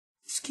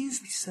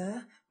Excuse me,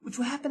 sir, but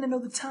you happen to know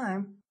the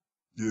time?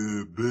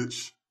 Yeah,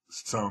 bitch.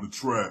 It's time to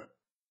trap.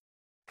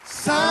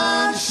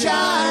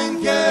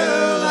 Sunshine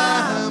girl,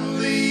 I'm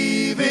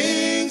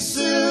leaving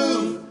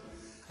soon.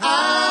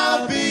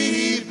 I'll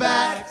be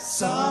back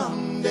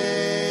someday.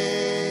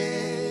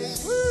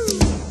 Woo!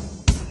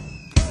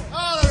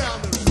 All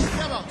around the room,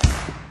 come on.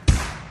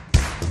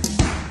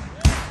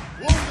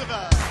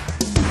 Wonderful.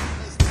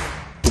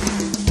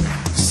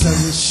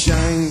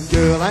 Sunshine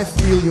girl, I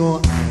feel your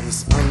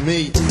eyes on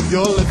me.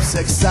 Your lips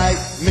excite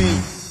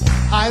me.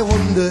 I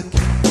wonder,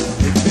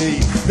 can it be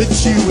that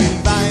you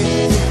invite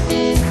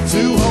me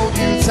to hold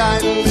you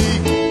tightly?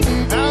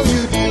 How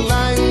you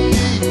delight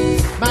me,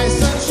 my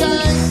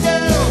sunshine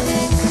girl.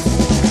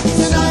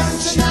 Tonight,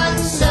 tonight,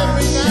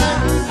 every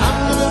night, I'm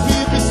gonna be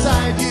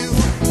beside you.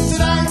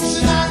 Tonight,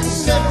 tonight,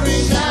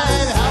 every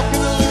night, how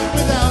can I live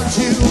without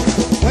you?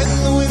 When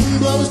the wind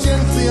blows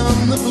gently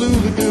on the blue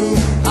lagoon,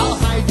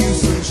 I'll hide you,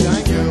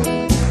 sunshine girl,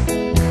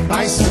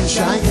 my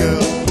sunshine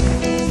girl.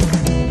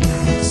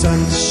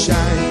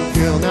 Sunshine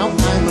girl, now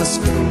I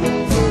must go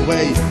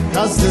away,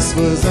 'cause this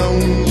was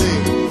only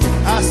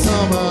a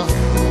summer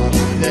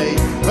holiday.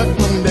 But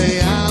one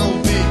day I'll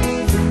be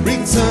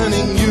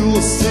returning,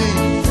 you'll see,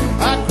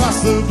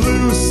 across the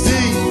blue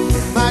sea,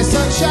 my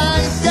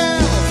sunshine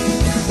girl.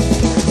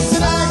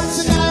 Tonight,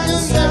 tonight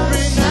and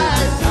every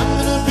night, I'm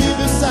gonna be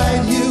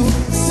beside you.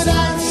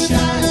 Tonight,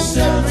 tonight and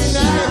every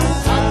night,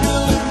 I'm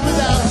gonna live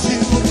without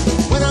you.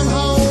 When I'm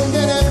home,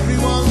 then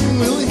everyone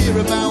will hear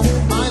about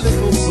my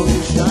little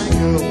sunshine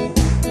girl,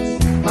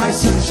 my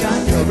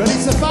sunshine girl. Ready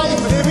to fight,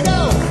 but here we go.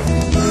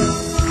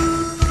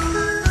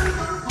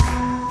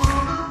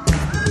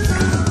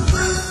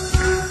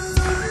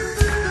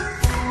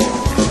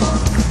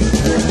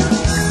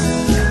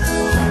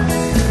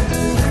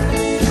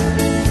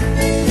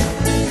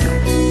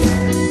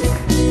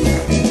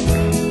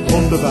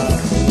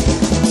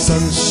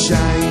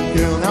 Sunshine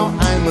girl, now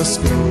I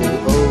must go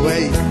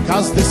away,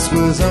 'cause this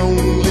was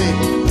only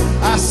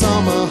a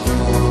summer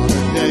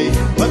holiday.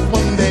 But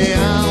one day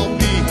I'll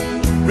be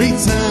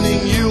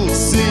returning, you'll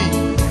see,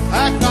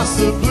 across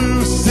the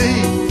blue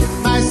sea,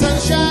 my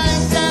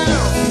sunshine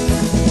girl.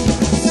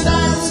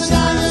 Tonight,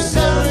 tonight and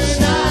every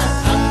night,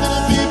 I'm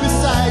gonna be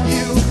beside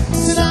you.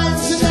 Tonight,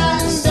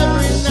 tonight and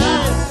every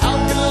night, how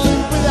can I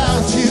live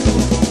without you?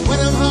 When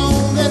I'm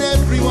home, then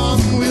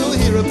everyone will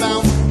hear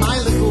about my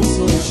little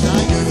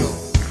sunshine girl,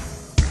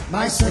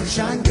 my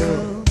sunshine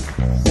girl.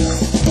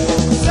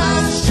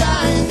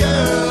 Sunshine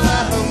girl,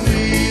 I'm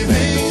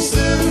leaving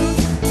soon.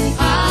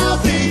 I'll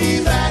be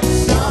back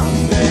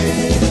someday.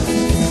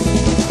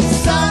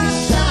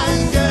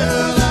 Sunshine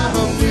girl,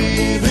 I'm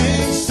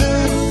leaving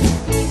soon.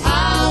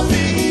 I'll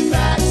be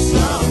back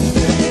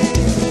someday.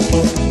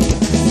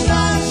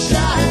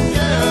 Sunshine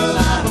girl,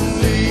 I'm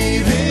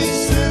leaving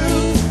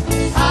soon.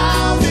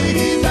 I'll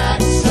be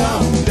back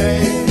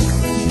someday.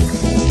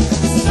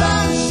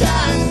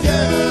 Sunshine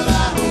girl,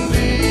 I'm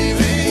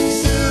leaving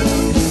soon.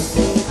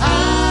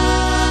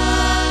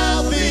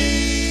 I'll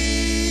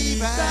be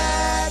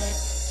back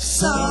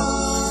someday.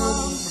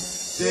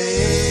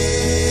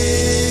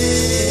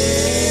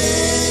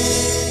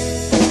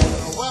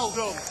 Well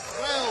done,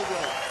 well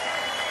done.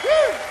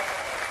 Woo!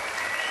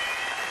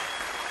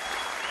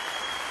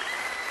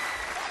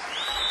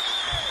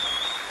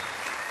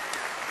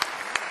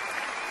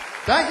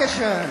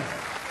 Dankeschön.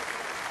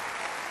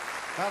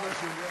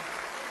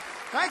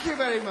 Thank you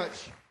very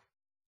much.